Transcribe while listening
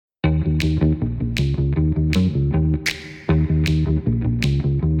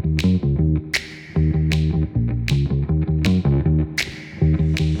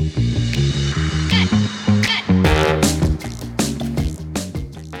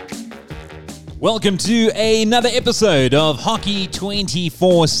Welcome to another episode of Hockey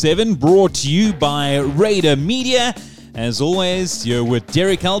 24/7, brought to you by Raider Media. As always, you're with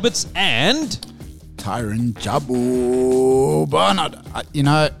Derek Alberts and Tyron Jabu. Bernard.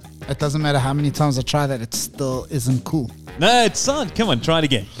 It doesn't matter how many times I try that, it still isn't cool. No, it's not. Come on, try it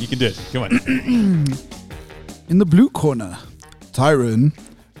again. You can do it. Come on. In the blue corner, Tyron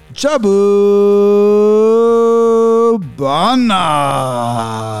Jabu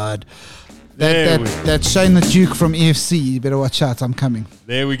Bernard. That's Shane the Duke from EFC. You better watch out. I'm coming.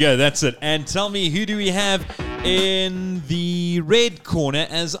 There we go. That's it. And tell me, who do we have in the red corner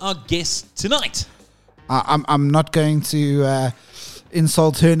as our guest tonight? I'm not going to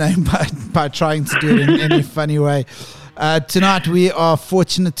insult her name by trying to do it in any funny way. Tonight we are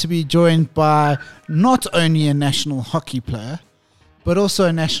fortunate to be joined by not only a national hockey player, but also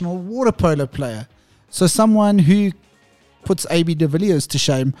a national water polo player. So someone who puts AB de Villiers to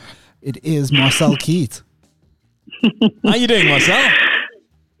shame. It is Marcelle Keet. How you doing, Marcelle?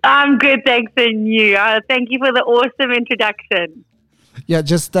 I'm good, thanks, and you. Thank you for the awesome introduction. Yeah,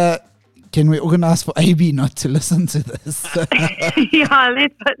 just can we organize for AB not to listen to this? Yeah,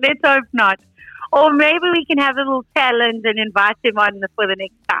 let's hope not. Or maybe we can have a little challenge and invite him on for the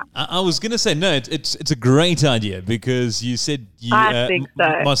next time. I was going to say, no, it's a great idea because you said I think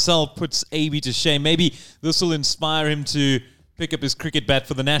so. Marcelle puts AB to shame. Maybe this will inspire him to pick up his cricket bat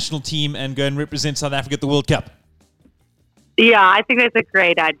for the national team and go and represent South Africa at the World Cup. Yeah, I think that's a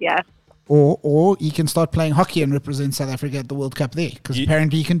great idea. Or he can start playing hockey and represent South Africa at the World Cup there, because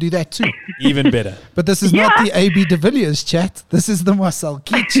apparently he can do that too. Even better. But this is not the AB de Villiers chat. This is the Marcelle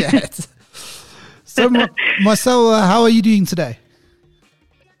Keet chat. So, Marcelle, how are you doing today?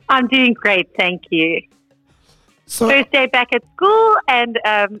 I'm doing great, thank you. So, First day back at school, and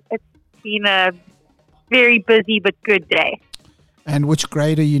it's been a very busy but good day. And which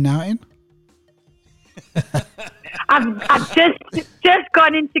grade are you now in? I've just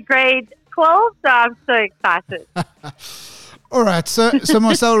gone into grade 12, so I'm so excited. All right, so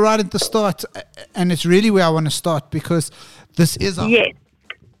Marcelle, right at the start, and it's really where I want to start because this is a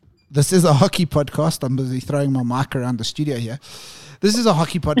hockey podcast. I'm busy throwing my mic around the studio here. This is a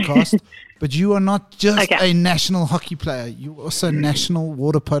hockey podcast, but you are not just a national hockey player. You're also a national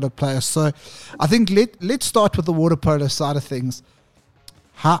water polo player. So I think let's start with the water polo side of things.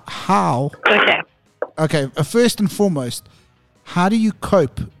 How? Okay, first and foremost, how do you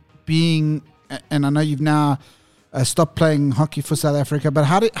cope being, and I know you've now stopped playing hockey for South Africa, but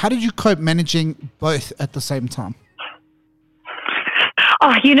how did you cope managing both at the same time?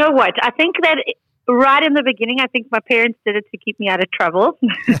 Oh, you know what? I think that right in the beginning, I think my parents did it to keep me out of trouble.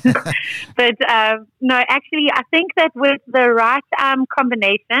 But no, actually, I think that with the right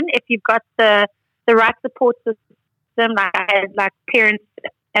combination, if you've got the right support system, like I had like parents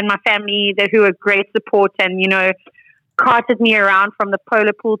and my family who were great support and, carted me around from the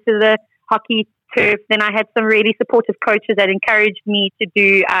polo pool to the hockey turf. Then I had some really supportive coaches that encouraged me to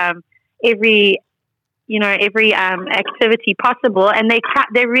do every activity possible, and they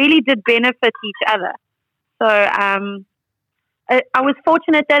really did benefit each other. So I was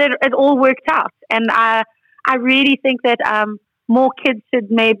fortunate that it all worked out, and I really think that more kids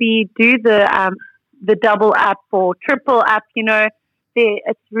should maybe do the double up or triple up.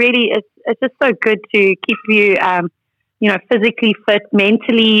 It's just so good to keep you physically fit,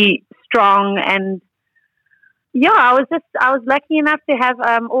 mentally strong, and I was lucky enough to have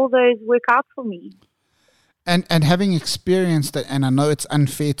all those work out for me. And having experienced it, and I know it's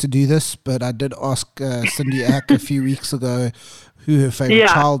unfair to do this, but I did ask Cindy Ack a few weeks ago who her favorite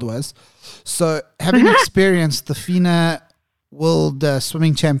child was. So having experienced the FINA World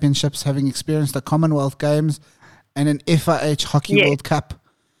Swimming Championships, having experienced the Commonwealth Games and an FIH Hockey World Cup.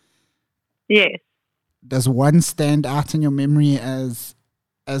 Yes. Does one stand out in your memory as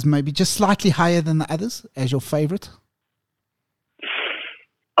maybe just slightly higher than the others, as your favorite?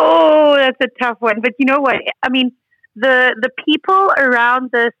 Oh, that's a tough one. But you know what? I mean, the people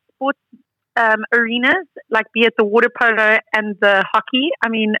around the sports arenas, like be it the water polo and the hockey, I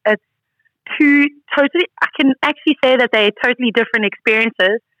mean, it's two totally, I can actually say that they're totally different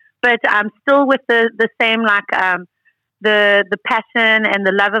experiences, but still with the same, like, the passion and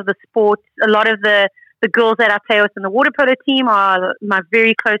the love of the sport. A lot of the girls that I play with in the water polo team are my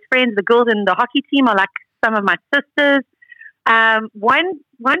very close friends. The girls in the hockey team are like some of my sisters. One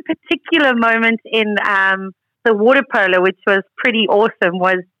particular moment in the water polo, which was pretty awesome,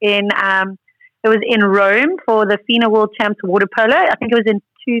 was it was in Rome for the FINA World Champs water polo. I think it was in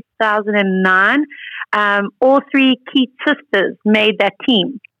 2009. All three Keet sisters made that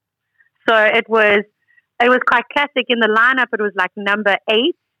team, so it was quite classic in the lineup. It was like number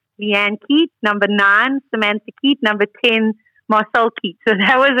 8, Leanne Keet. Number 9, Samantha Keet. Number 10, Marcelle Keet. So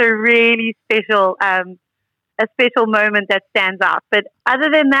that was a really special, a special moment that stands out. But other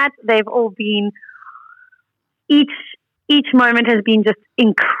than that, they've all been, each moment has been just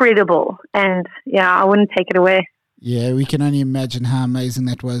incredible. And yeah, I wouldn't take it away. Yeah, we can only imagine how amazing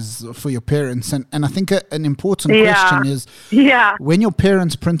that was for your parents. And I think an important question is, when your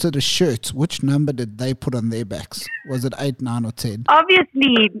parents printed a shirt, which number did they put on their backs? Was it 8, 9, or 10?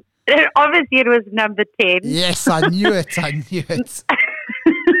 Obviously it was number 10. Yes, I knew it.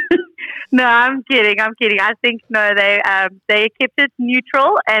 No, I'm kidding. I think, no, they kept it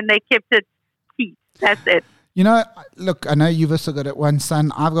neutral and they kept it Keith. That's it. You know, look, I know you've also got one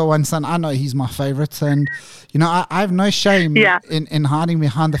son. I've got one son. I know he's my favorite. And, you know, I have no shame in hiding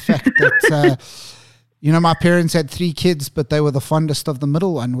behind the fact that, you know, my parents had 3 kids, but they were the fondest of the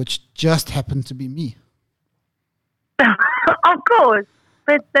middle one, which just happened to be me. Of course.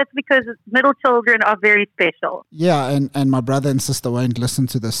 But that's because middle children are very special. Yeah, and my brother and sister won't listen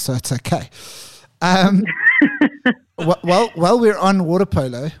to this, so it's okay. While we're on water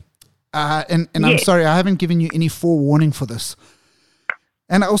polo, and I'm sorry, I haven't given you any forewarning for this.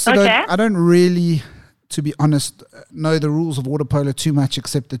 And I also don't really, to be honest, know the rules of water polo too much,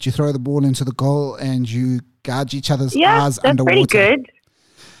 except that you throw the ball into the goal and you gouge each other's eyes underwater. That's pretty good.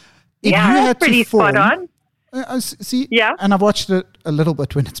 If that's pretty spot on. See, and I've watched it a little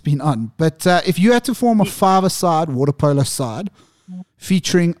bit when it's been on. But if you had to form a 5-a-side water polo side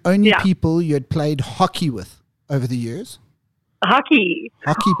featuring only people you had played hockey with over the years, hockey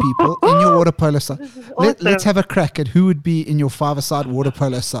people in your water polo side. Awesome. Let's have a crack at who would be in your 5-a-side water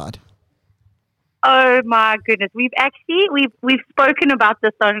polo side. Oh my goodness, we've spoken about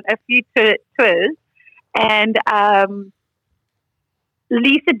this on a few tours, and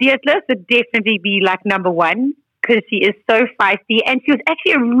Lisa Dietzler would definitely be like number 1 because she is so feisty, and she was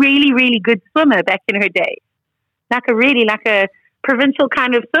actually a really, really good swimmer back in her day, like a provincial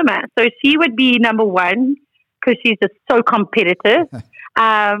kind of swimmer. So she would be number 1. Because she's just so competitive,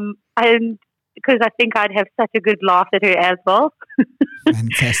 and because I think I'd have such a good laugh at her as well.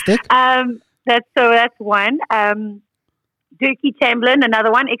 Fantastic. That's one. Durkee Chamberlain,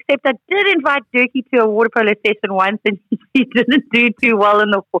 another one. Except I did invite Durkee to a water polo session once, and she didn't do too well in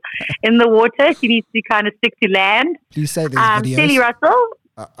the water. She needs to kind of stick to land. Please say there's videos. Sally Russell.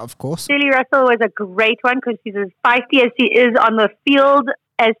 Of course. Sally Russell was a great one because she's as feisty as she is on the field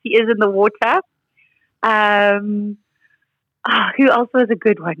as she is in the water. Who else was a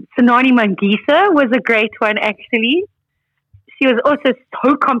good one? Sanani Mangisa was a great one, actually. She was also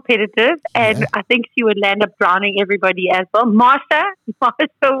so competitive, and I think she would land up drowning everybody as well. Marsha,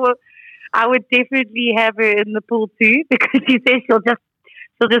 I would definitely have her in the pool too, because she says she'll just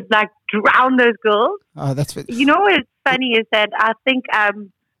like drown those girls. Oh, that's it. You know what's funny is that I think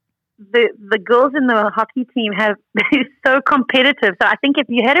the girls in the hockey team they're so competitive. So I think if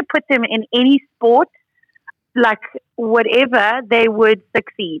you had to put them in any sport, like whatever, they would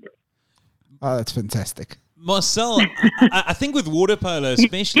succeed. Oh, that's fantastic. Marcelle, I think with water polo,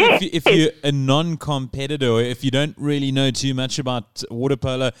 especially if you're a non-competitor or if you don't really know too much about water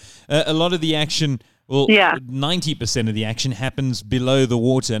polo, a lot of the action, 90% of the action happens below the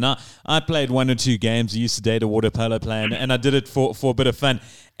water. Now, I played 1 or 2 games. I used to date a water polo player, and I did it for a bit of fun.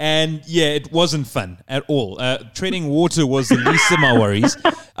 And it wasn't fun at all. Treading water was the least of my worries.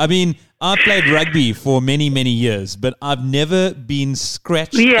 I mean, I played rugby for many, many years, but I've never been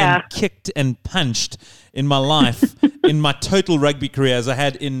scratched and kicked and punched in my life, in my total rugby career, as I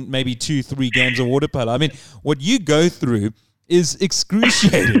had in maybe 2-3 games of water polo. I mean, what you go through is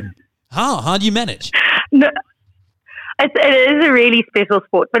excruciating. How do you manage? No, it is a really special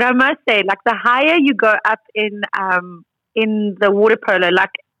sport, but I must say, like the higher you go up in the water polo,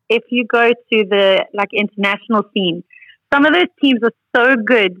 like if you go to the international scene, some of those teams are so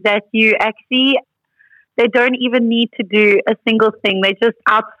good that they don't even need to do a single thing. They just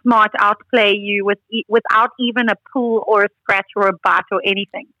outplay you without even a pull or a scratch or a bite or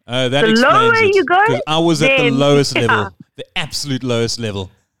anything. That the explains lower it. you go, I was at the lowest level, the absolute lowest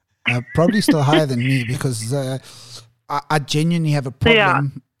level. Probably still higher than me because I genuinely have a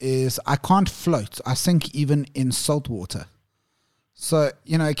problem. Is I can't float. I sink even in salt water. So,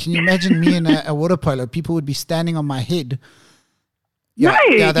 you know, can you imagine me in a water polo? People would be standing on my head. You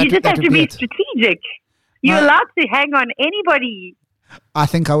just have to be strategic. You're allowed to hang on anybody. I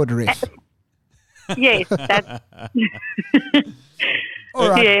think I would ref. Yes, that's... All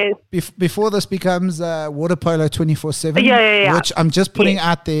right. Yes. Before this becomes water polo 24/7, which I'm just putting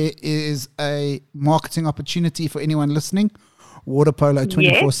out there is a marketing opportunity for anyone listening. Water polo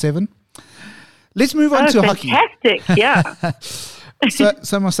 24/7. Let's move on to hockey. Fantastic! Yeah.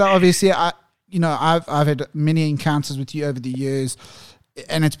 So Marcelle, obviously, I've had many encounters with you over the years,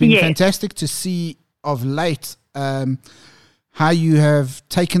 and it's been fantastic to see of late how you have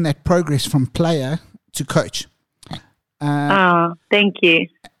taken that progress from player to coach. Thank you.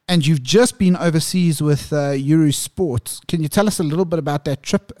 And you've just been overseas with Uru Sports. Can you tell us a little bit about that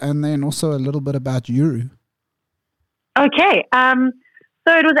trip, and then also a little bit about Uru? Okay.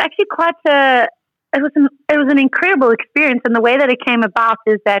 So it was actually it was an incredible experience, and the way that it came about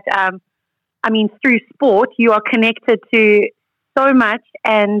is that through sport you are connected to so much.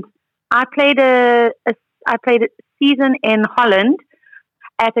 And I played a season in Holland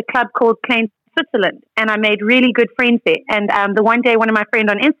at a club called Klein, Switzerland, and I made really good friends there. And the one day, one of my friends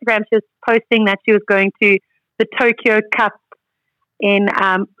on Instagram, she was posting that she was going to the Tokyo Cup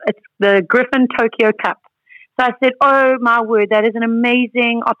it's the Griffin Tokyo Cup. So I said, "Oh my word, that is an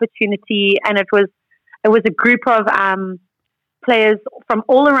amazing opportunity!" And it was a group of players from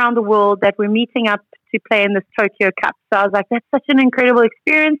all around the world that were meeting up to play in this Tokyo Cup. So I was like, "That's such an incredible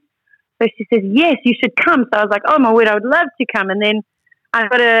experience." So she says, "Yes, you should come." So I was like, "Oh my word, I would love to come." And then I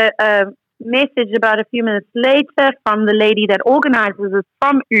got a message about a few minutes later from the lady that organizes it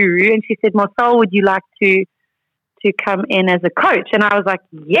from Uru, and she said, "Marcelle, would you like to come in as a coach?" And I was like,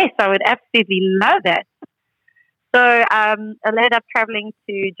 "Yes, I would absolutely love that." So I ended up traveling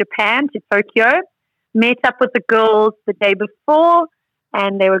to Japan, to Tokyo, met up with the girls the day before,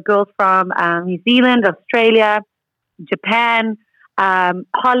 and they were girls from New Zealand, Australia, Japan,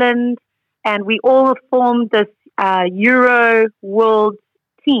 Holland, and we all formed this Euro World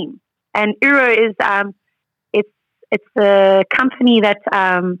team. And Euro is it's a company that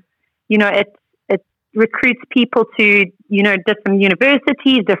it recruits people to different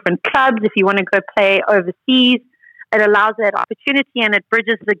universities, different clubs. If you want to go play overseas, it allows that opportunity, and it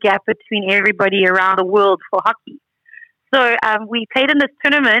bridges the gap between everybody around the world for hockey. So we played in this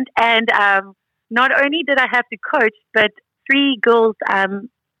tournament, and not only did I have to coach, but 3 girls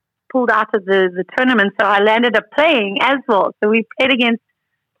pulled out of the tournament, so I landed up playing as well. So we played against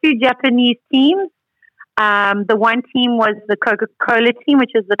 2 Japanese teams. The one team was the Coca-Cola team,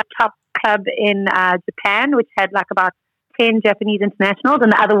 which is the top club in Japan, which had like about 10 Japanese internationals,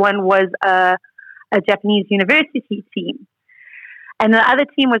 and the other one was a Japanese university team. And the other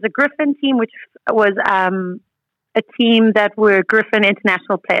team was a Griffin team, which was a team that were Griffin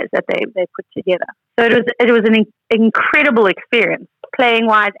international players that they put together. So it was an incredible experience, playing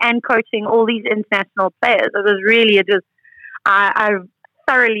wise and coaching all these international players. I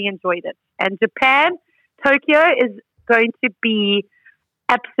thoroughly enjoyed it. And Japan, Tokyo is going to be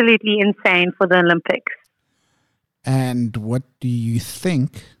absolutely insane for the Olympics. And what do you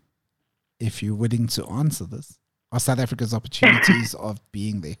think, if you're willing to answer this, are South Africa's opportunities of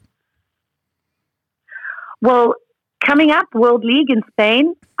being there? Well, coming up, World League in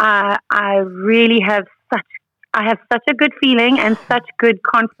Spain, I have such a good feeling and such good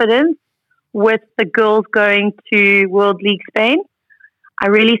confidence with the girls going to World League Spain. I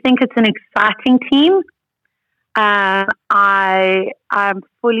really think it's an exciting team. I'm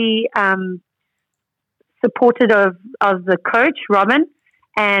fully supported of the coach, Robin,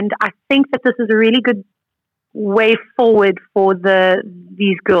 and I think that this is a really good way forward for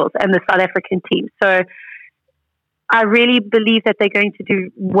these girls and the South African team. So I really believe that they're going to do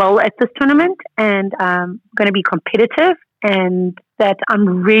well at this tournament and going to be competitive, and that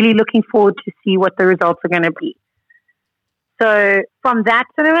I'm really looking forward to see what the results are going to be. So from that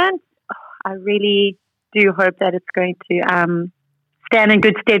tournament, I really do hope that it's going to stand in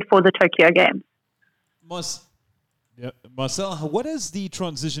good stead for the Tokyo Games. Marcelle, what has the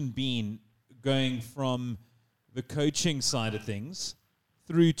transition been going from the coaching side of things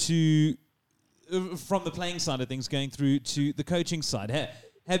through to from the playing side of things going through to the coaching side?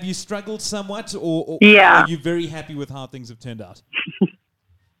 Have you struggled somewhat, or are you very happy with how things have turned out?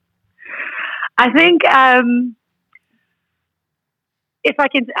 I think if I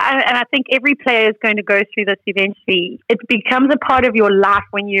can, and I think every player is going to go through this eventually. It becomes a part of your life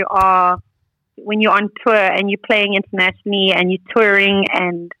when you're on tour and you're playing internationally and you're touring,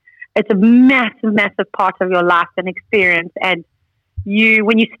 and it's a massive, massive part of your life and experience. And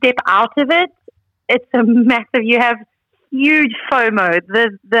when you step out of it, it's a massive. You have huge FOMO,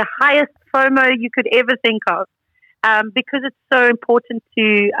 the highest FOMO you could ever think of, because it's so important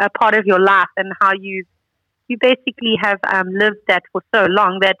to a part of your life and how you basically have lived that for so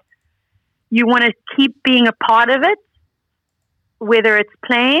long that you want to keep being a part of it, whether it's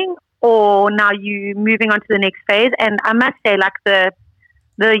playing or now you moving on to the next phase. And I must say, like the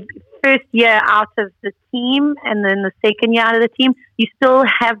first year out of the team and then the second year out of the team, you still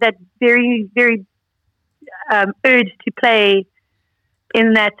have that very, very urge to play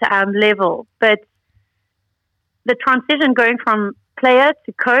level. But the transition going from player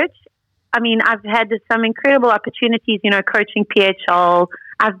to coach, I mean, I've had some incredible opportunities, coaching PHL.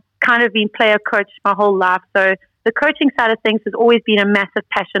 I've kind of been player coach my whole life. So the coaching side of things has always been a massive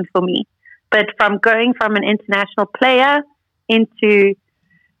passion for me. But from going from an international player into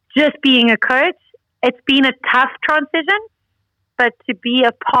just being a coach, it's been a tough transition. But to be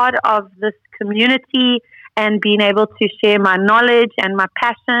a part of this community and being able to share my knowledge and my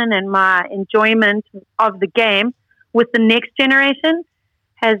passion and my enjoyment of the game with the next generation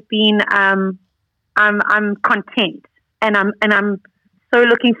has been, I'm content, and I'm so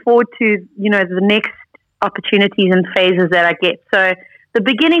looking forward to the next opportunities and phases that I get. So the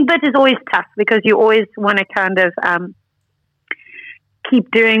beginning bit is always tough because you always want to kind of keep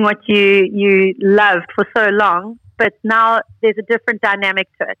doing what you loved for so long. But now there's a different dynamic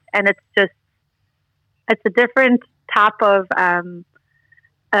to it, and it's a different type of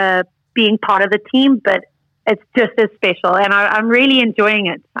being part of the team, but it's just as special, and I'm really enjoying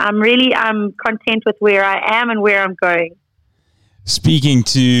it. I'm content with where I am and where I'm going. Speaking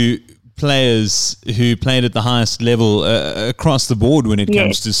to players who played at the highest level across the board when it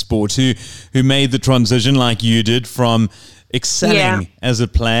comes to sport, who made the transition like you did from excelling as a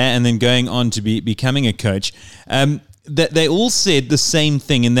player and then going on to becoming a coach, that they all said the same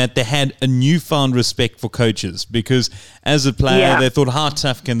thing, in that they had a newfound respect for coaches, because as a player they thought, how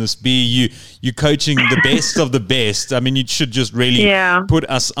tough can this be? You coaching the best of the best. I mean, you should just really put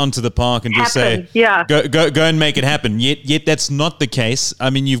us onto the park and just say, go and make it happen. Yet that's not the case.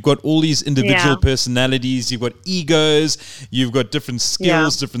 I mean, you've got all these individual personalities, you've got egos, you've got different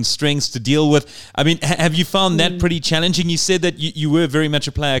skills, different strengths to deal with. I mean, have you found that pretty challenging? You said that you were very much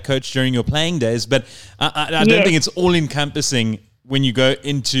a player coach during your playing days, but I don't think it's all encompassing when you go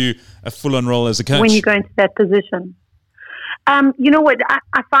into a full-on role as a coach. When you go into that position, you know what?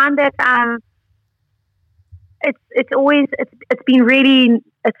 I find that it's been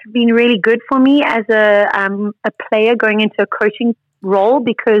really good for me as a player going into a coaching role,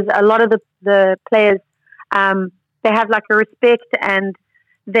 because a lot of the players they have like a respect, and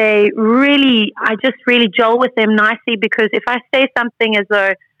I just really gel with them nicely, because if I say something as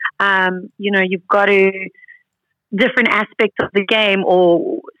though you've got to different aspects of the game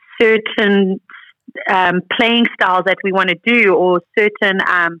or certain playing styles that we want to do, or certain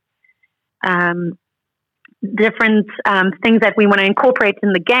different things that we want to incorporate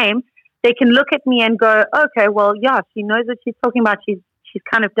in the game, they can look at me and go, okay, well, yeah, she knows what she's talking about. She's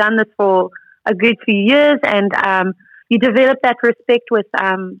kind of done this for a good few years, and you develop that respect with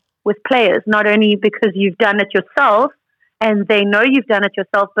players, not only because you've done it yourself and they know you've done it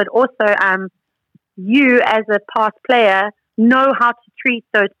yourself, but also you as a past player know how to treat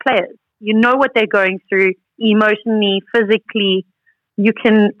those players. You know what they're going through emotionally, physically. You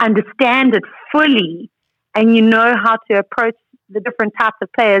can understand it fully, and you know how to approach the different types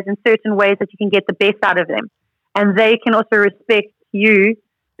of players in certain ways that you can get the best out of them. And they can also respect you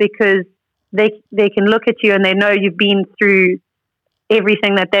because they can look at you and they know you've been through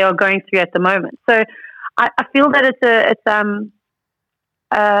everything that they are going through at the moment. So I feel that it's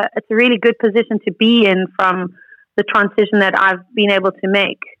a really good position to be in from the transition that I've been able to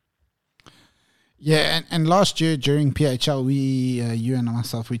make. Yeah, and last year during PHL, you and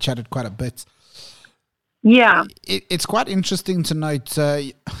myself, we chatted quite a bit. Yeah. It's quite interesting to note,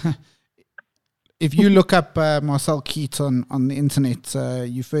 if you look up Marcelle Keet on the internet,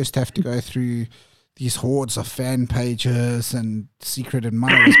 you first have to go through these hordes of fan pages and secret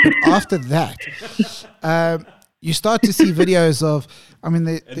admirers. But after that, you start to see videos of, and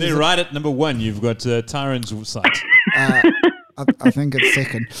they're right at number one. You've got Tyron's site. I think it's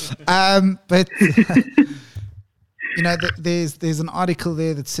second. But there's an article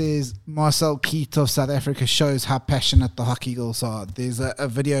there that says Marcelle Keet of South Africa shows how passionate the Hockey Girls are. There's a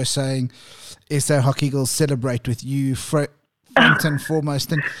video saying SA Hockey Girls celebrate with you front and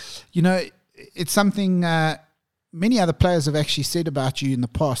foremost. And, it's something many other players have actually said about you in the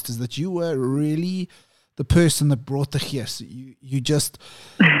past, is that you were really the person that brought the chies.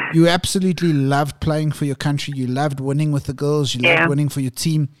 You absolutely loved playing for your country. You loved winning with the girls. You loved winning for your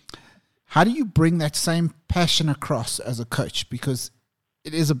team. How do you bring that same passion across as a coach? Because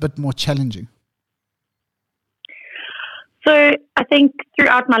it is a bit more challenging. So I think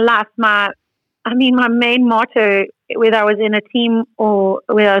throughout my life, my main motto, whether I was in a team or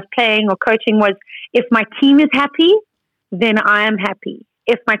whether I was playing or coaching, was, if my team is happy, then I am happy.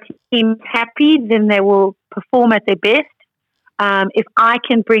 If my team is happy, then they will perform at their best. If I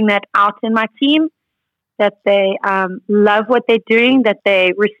can bring that out in my team, that they love what they're doing, that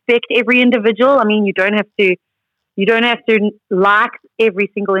they respect every individual. I mean, you don't have to You don't have to like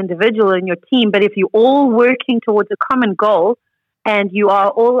every single individual in your team, but if you're all working towards a common goal and you are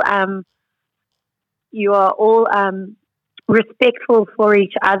all respectful for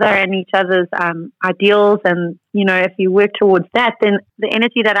each other and each other's ideals, and if you work towards that, then the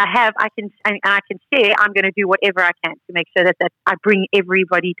energy that I have, I can share. I'm going to do whatever I can to make sure that I bring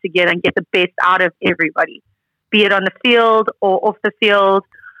everybody together and get the best out of everybody, be it on the field or off the field,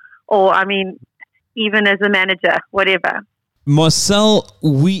 or even as a manager, whatever. Marcelle,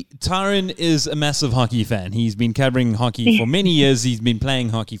 Tyron is a massive hockey fan. He's been covering hockey for many years. He's been playing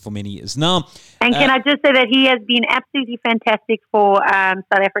hockey for many years now. And can I just say that he has been absolutely fantastic for South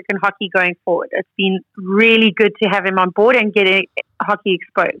African hockey going forward. It's been really good to have him on board and get hockey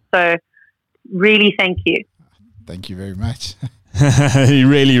exposed. So really, thank you. Thank you very much. He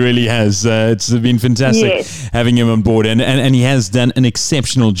really, really has. It's been fantastic having him on board, and he has done an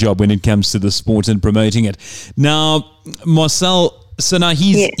exceptional job when it comes to the sport and promoting it. Now, Marcelle, so now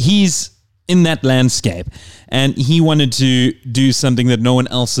he's in that landscape, and he wanted to do something that no one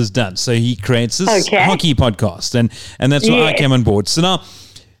else has done. So he creates this hockey podcast, and that's why I came on board. So now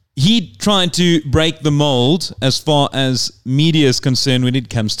he tried to break the mold as far as media is concerned when it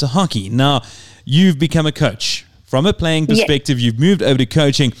comes to hockey. Now, you've become a coach. From a playing perspective, you've moved over to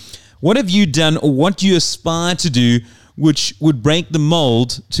coaching. What have you done, or what do you aspire to do, which would break the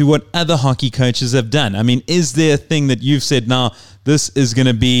mold to what other hockey coaches have done? I mean, is there a thing that you've said, now, this is going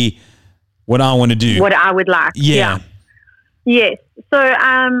to be what I want to do? What I would like. Yeah. Yes. So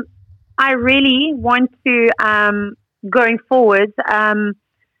I really want to, going forward,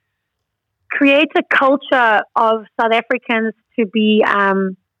 create a culture of South Africans to be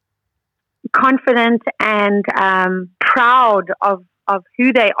confident and proud of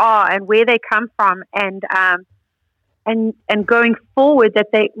who they are and where they come from, and going forward that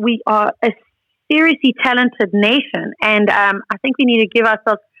we are a seriously talented nation, and I think we need to give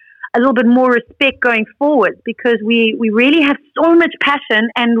ourselves a little bit more respect going forward, because we really have so much passion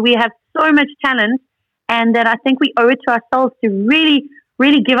and we have so much talent, and that I think we owe it to ourselves to really,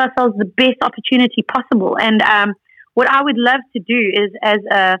 really give ourselves the best opportunity possible. And what I would love to do is,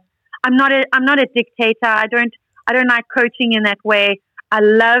 I'm not a dictator. I don't like coaching in that way. I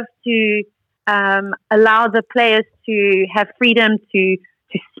love to allow the players to have freedom to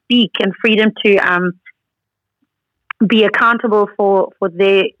speak and freedom to be accountable for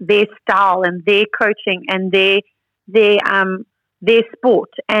their style and their coaching and their sport.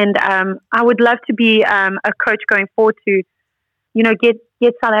 And I would love to be a coach going forward to,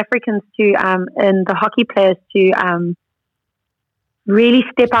 get South Africans to and the hockey players to really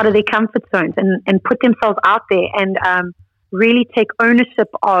step out of their comfort zones and put themselves out there and really take ownership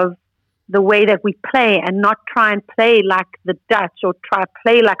of the way that we play, and not try and play like the Dutch or try to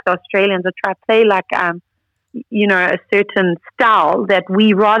play like the Australians or try to play like, a certain style. That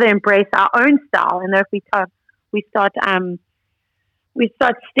we rather embrace our own style, and that we start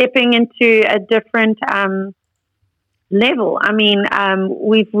stepping into a different level. I mean,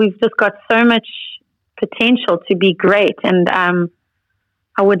 we've just got so much potential to be great, and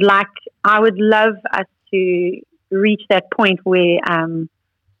I would love us to reach that point where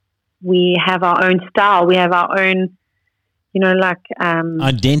we have our own style, we have our own,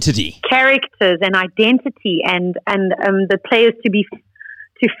 identity, characters, and identity, and the players to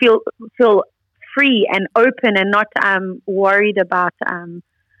feel free and open and not worried about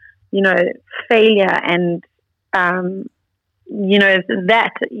failure and that.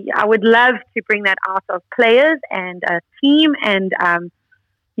 I would love to bring that out of players and a team, and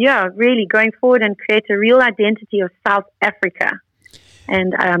really going forward and create a real identity of South Africa.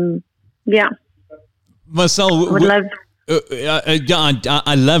 And Marcelle, would love.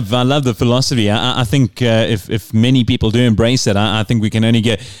 I love the philosophy. I think if many people do embrace it, I think we can only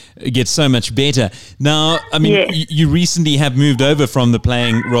get so much better. Now, I mean, you recently have moved over from the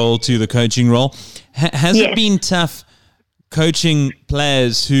playing role to the coaching role. Has it been tough coaching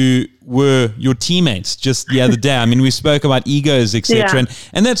players who were your teammates just the other day? I mean, we spoke about egos, etc.,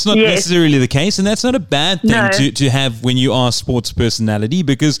 and that's not necessarily the case, and that's not a bad thing to have when you are a sports personality,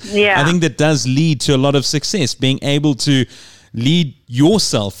 because I think that does lead to a lot of success, being able to lead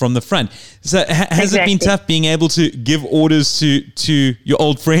yourself from the front. So has it been tough being able to give orders to your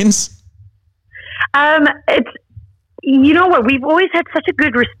old friends? You know what? We've always had such a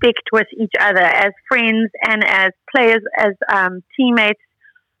good respect with each other as friends and as players, as teammates.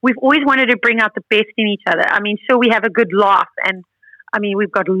 We've always wanted to bring out the best in each other. I mean, sure, we have a good laugh, and I mean,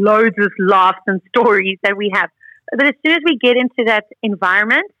 we've got loads of laughs and stories that we have. But as soon as we get into that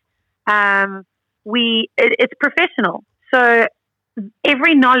environment, it's professional. So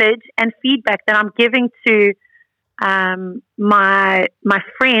every knowledge and feedback that I'm giving to my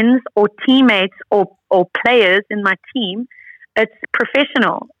friends or teammates or players in my team, it's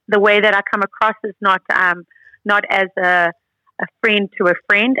professional. The way that I come across is not as a friend to a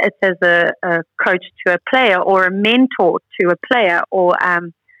friend. It's as a coach to a player or a mentor to a player, or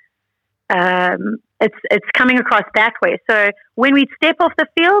it's coming across that way. So when we step off the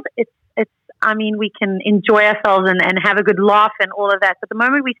field, we can enjoy ourselves and have a good laugh and all of that. But the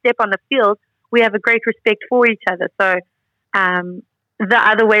moment we step on the field, we have a great respect for each other. So the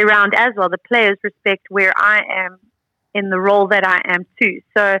other way around as well, the players respect where I am in the role that I am too.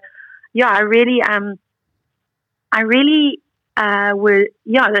 So yeah, from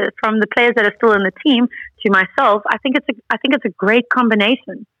the players that are still in the team to myself, I think it's a great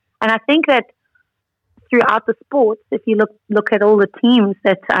combination. And I think that throughout the sports, if you look at all the teams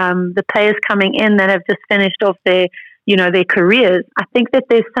that the players coming in that have just finished off their careers, I think that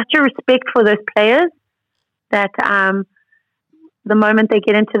there's such a respect for those players that the moment they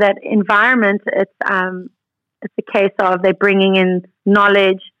get into that environment, it's a case of they're bringing in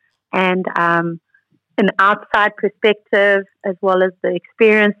knowledge and an outside perspective, as well as the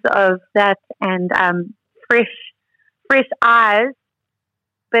experience of that, and fresh eyes.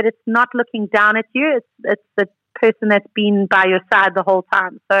 But it's not looking down at you. It's the person that's been by your side the whole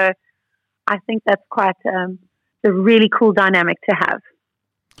time. So I think that's quite a really cool dynamic to have.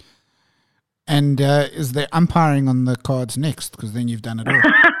 And is there umpiring on the cards next? Because then you've done it all.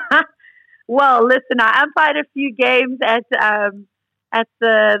 Well, listen, I umpired a few games at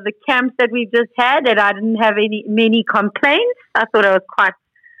the camps that we just had, and I didn't have many complaints. I thought I was quite...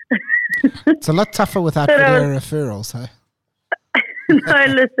 It's a lot tougher without video referrals, hey? No,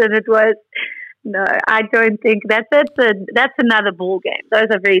 listen, it was... No, I don't think that's another ball game. Those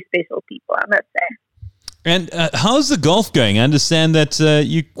are very special people, I must say. And how's the golf going? I understand that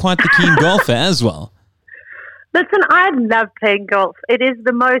you're quite the keen golfer as well. Listen, I love playing golf. It is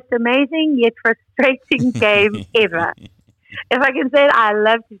the most amazing yet frustrating game ever. If I can say it, I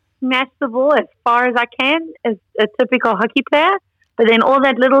love to smash the ball as far as I can as a typical hockey player. But then all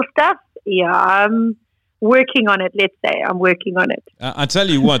that little stuff, yeah, I'm working on it, let's say. I'm working on it. I tell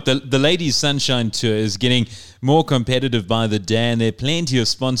you what, the Ladies Sunshine Tour is getting more competitive by the day, and there are plenty of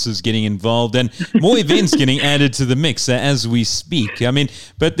sponsors getting involved and more events getting added to the mix as we speak. I mean,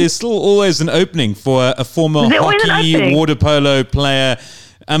 but there's still always an opening for a former hockey, water polo player,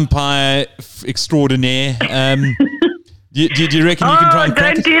 umpire extraordinaire. Do you reckon you can try and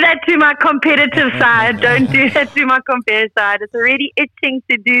don't do that to my competitive side. Don't do that to my competitive side. It's already itching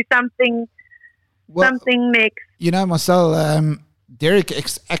to do something next. You know, Marcelle, Derek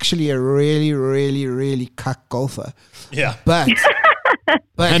is actually a really, really, really cuck golfer. Yeah. But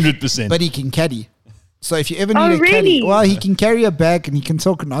 100%. But he can caddy. So if you ever need a caddy, well, he can carry a bag and he can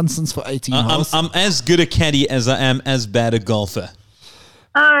talk nonsense for 18 holes. I'm as good a caddy as I am as bad a golfer.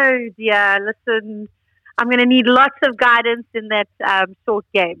 Oh, yeah. Listen, I'm going to need lots of guidance in that short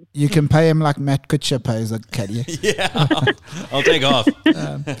game. You can pay him like Matt Kutcher pays a caddy. Yeah, I'll take off.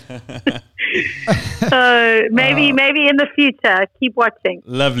 So maybe in the future, keep watching.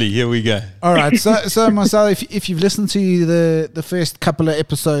 Lovely, here we go. All right, so Marcelle, if you've listened to the first couple of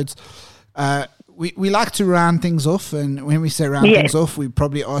episodes, we like to round things off, and when we say round things off, we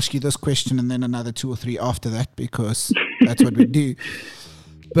probably ask you this question and then another 2 or 3 after that, because that's what we do.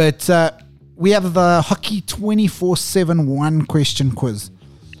 But we have the Hockey 24/7 one question quiz.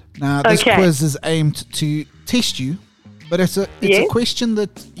 Now, this quiz is aimed to test you, but it's a question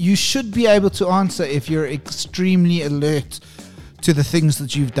that you should be able to answer if you're extremely alert to the things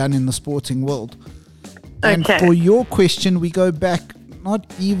that you've done in the sporting world. And for your question, we go back not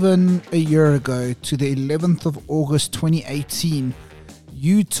even a year ago to the 11th of August 2018.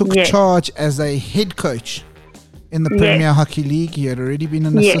 You took charge as a head coach in the Premier Hockey League. You had already been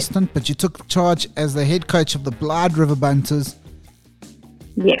an assistant, but you took charge as the head coach of the Blood River Bunters.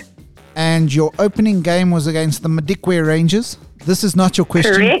 Yes. And your opening game was against the Madikwe Rangers. This is not your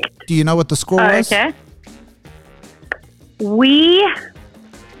question. Correct. Do you know what the score was? Okay.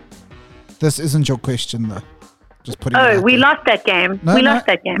 This isn't your question, though. Just putting it out we there. Lost that game. Lost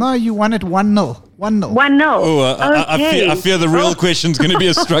that game. No, you won it 1-0. 1-0. 1-0. Oh, I fear the real question's going to be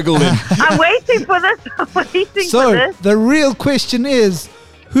a struggle then. I'm waiting for this. So, the real question is,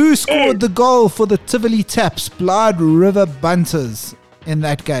 who scored the goal for the Tivoli Taps Blood River Bunters in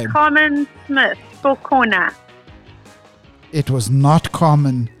that game? Carmen Smith for corner. It was not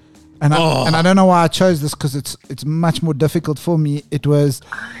Carmen. And I don't know why I chose this, because it's much more difficult for me. It was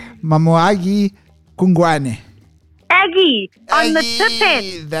Mamoagi Kungwane. Aggie on the tip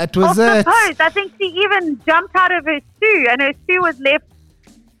end. That was off it. The post. I think she even jumped out of her shoe, and her shoe was left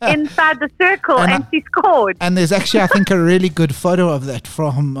inside the circle, and she scored. And there's actually, I think, a really good photo of that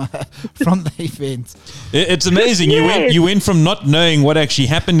from the event. It's amazing. Yes. You went from not knowing what actually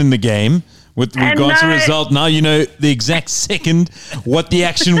happened in the game with regards to the result. Now you know the exact second, what the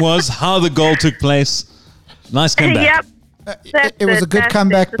action was, how the goal took place. Nice comeback. Yep. It was a good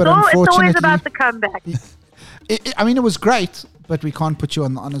comeback, but unfortunately... It's always about the comeback. It was great, but we can't put you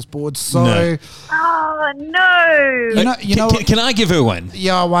on the honours board, so... No. Oh, no. Can I give her one?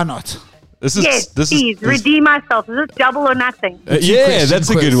 Yeah, why not? Please, redeem myself. Is this double or nothing? That's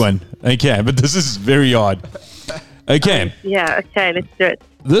a good one. Okay, but this is very odd. Okay. Okay, let's do it.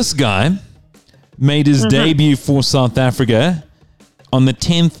 This guy made his debut for South Africa on the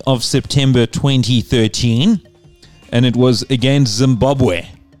 10th of September 2013, and it was against Zimbabwe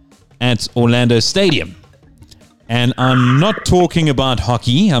at Orlando Stadium. And I'm not talking about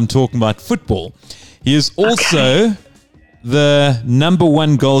hockey, I'm talking about football. He is also the number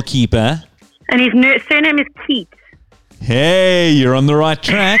one goalkeeper. And his surname is Keet. Hey, you're on the right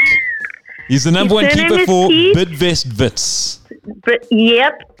track. He's the number one keeper for Bidvest Wits.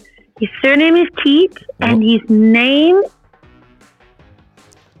 Yep. His surname is Keet, and his name...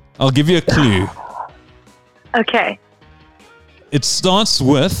 I'll give you a clue. Okay. It starts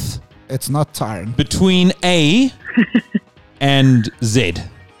with... It's not Tyron. Between A and Z.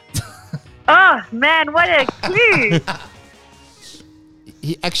 Oh, man, what a clue.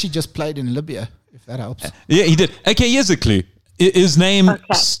 He actually just played in Libya, if that helps. Yeah, he did. Okay, here's a clue. His name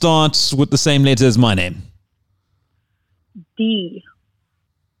starts with the same letter as my name. D.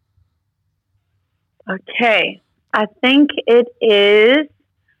 Okay. I think it is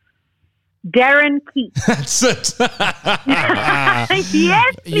Darren Keet. That's it.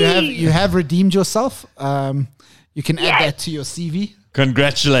 Yes, please. You have redeemed yourself. You can add that to your CV.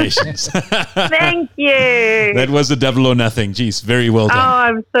 Congratulations. Thank you. That was a double or nothing. Jeez, very well done. Oh,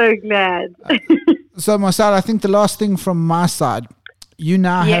 I'm so glad. So, Marcelle, I think the last thing from my side, you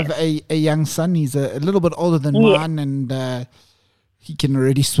now have a young son. He's a little bit older than mine, and he can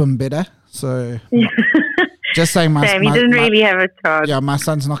already swim better. So, just saying, he didn't really have a chance. Yeah, my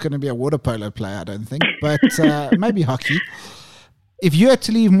son's not going to be a water polo player, I don't think, but maybe hockey. If you had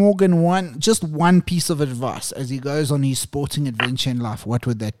to leave Morgan just one piece of advice as he goes on his sporting adventure in life, what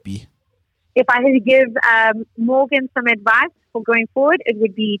would that be? If I had to give Morgan some advice for going forward, it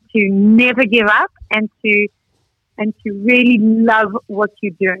would be to never give up and to really love what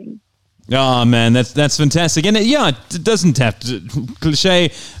you're doing. Oh, man, that's fantastic. And it doesn't have to. Cliche, I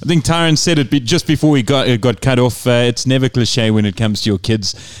think Tyron said it just before he got cut off. It's never cliche when it comes to your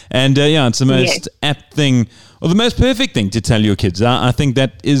kids. And it's the most apt thing, or the most perfect thing to tell your kids. I think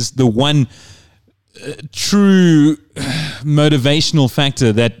that is the one true motivational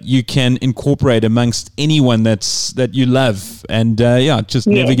factor that you can incorporate amongst anyone that you love, and just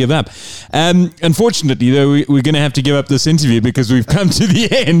never give up. Unfortunately, though, we're going to have to give up this interview because we've come to the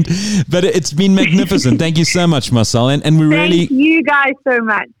end, but it's been magnificent. Thank you so much, Marcelle, and we thank you guys so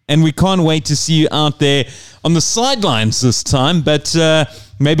much, and we can't wait to see you out there on the sidelines this time, but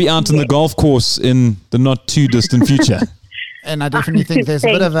maybe out on the golf course in the not too distant future. And I definitely think there's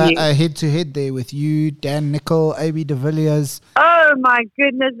a bit of a head-to-head there with you, Dan Nicol, A.B. de Villiers. Oh, my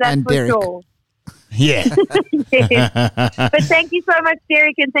goodness, that's and for Derek. sure. Yeah. But thank you so much,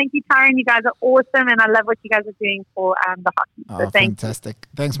 Derek, and thank you, Tyron. You guys are awesome, and I love what you guys are doing for the hockey. So fantastic.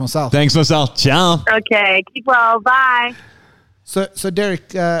 You. Thanks, Marcelle. Thanks, Marcelle. Ciao. Okay, keep well. Bye. So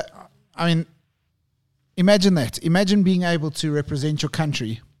Derek, imagine that. Imagine being able to represent your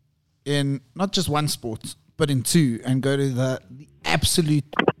country in not just one sport, but in two, and go to the absolute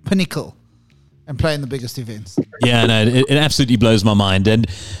pinnacle and play in the biggest events. Yeah, no, it absolutely blows my mind. And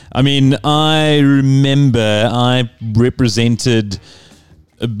I mean, I remember I represented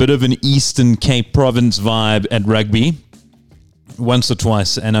a bit of an Eastern Cape Province vibe at rugby once or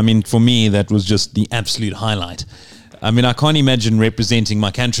twice. And I mean, for me, that was just the absolute highlight. I mean, I can't imagine representing my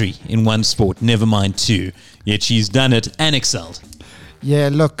country in one sport, never mind two. Yet she's done it and excelled. Yeah,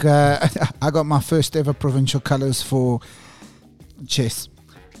 look, I got my first ever provincial colours for chess.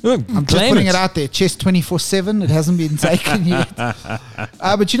 Look, I'm just putting it out there. Chess 24/7. It hasn't been taken yet.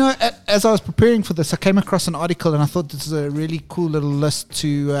 But as I was preparing for this, I came across an article, and I thought this is a really cool little list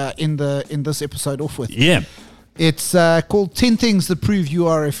to end this episode off with. Yeah. It's called 10 Things That Prove You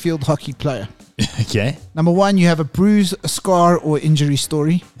Are a Field Hockey Player. Okay. Number 1, you have a bruise, a scar, or injury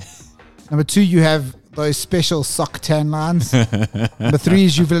story. Number 2, you have those special sock tan lines. Number 3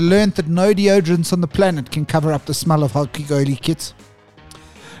 is you've learned that no deodorants on the planet can cover up the smell of hockey goalie kits.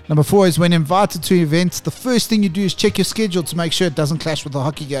 Number 4 is when invited to events, the first thing you do is check your schedule to make sure it doesn't clash with the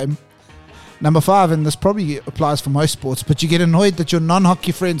hockey game. Number 5, and this probably applies for most sports, but you get annoyed that your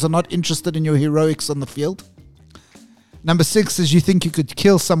non-hockey friends are not interested in your heroics on the field. Number 6 is you think you could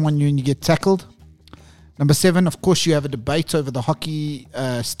kill someone when you get tackled. Number 7, of course, you have a debate over the hockey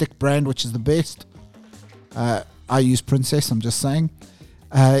stick brand, which is the best. I use Princess, I'm just saying.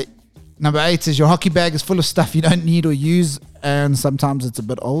 Number 8 is your hockey bag is full of stuff you don't need or use, and sometimes it's a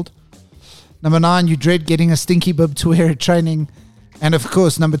bit old. Number 9, you dread getting a stinky bib to wear at training. And of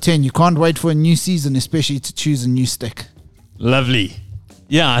course, number 10, you can't wait for a new season, especially to choose a new stick. Lovely.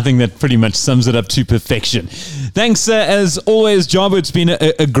 Yeah, I think that pretty much sums it up to perfection. Thanks, as always, Jabu. It's been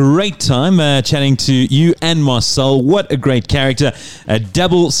a great time chatting to you and Marcelle. What a great character. A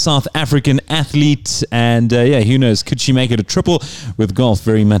double South African athlete. And who knows, could she make it a triple with golf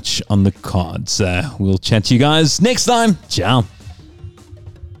very much on the cards? We'll chat to you guys next time. Ciao.